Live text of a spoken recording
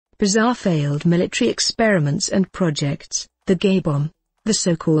bizarre failed military experiments and projects. The gay bomb. The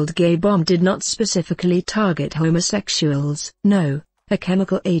so-called gay bomb did not specifically target homosexuals. No, a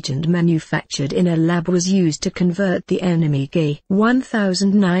chemical agent manufactured in a lab was used to convert the enemy gay.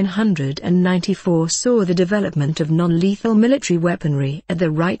 1994 saw the development of non-lethal military weaponry at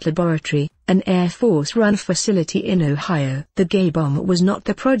the Wright Laboratory, an Air Force-run facility in Ohio. The gay bomb was not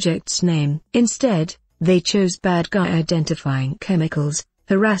the project's name. Instead, they chose bad guy identifying chemicals,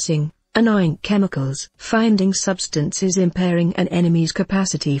 harassing, annoying chemicals. Finding substances impairing an enemy's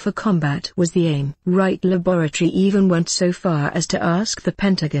capacity for combat was the aim. Wright Laboratory even went so far as to ask the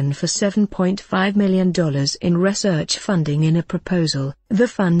Pentagon for $7.5 million in research funding in a proposal. The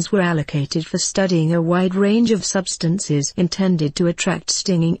funds were allocated for studying a wide range of substances intended to attract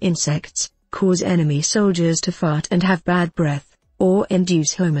stinging insects, cause enemy soldiers to fart and have bad breath, or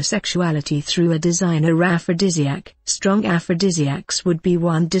induce homosexuality through a designer aphrodisiac. Strong aphrodisiacs would be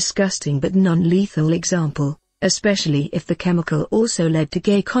one disgusting but non-lethal example, especially if the chemical also led to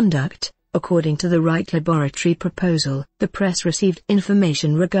gay conduct. According to the Wright Laboratory proposal, the press received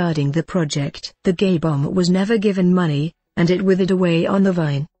information regarding the project. The gay bomb was never given money, and it withered away on the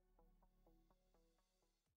vine.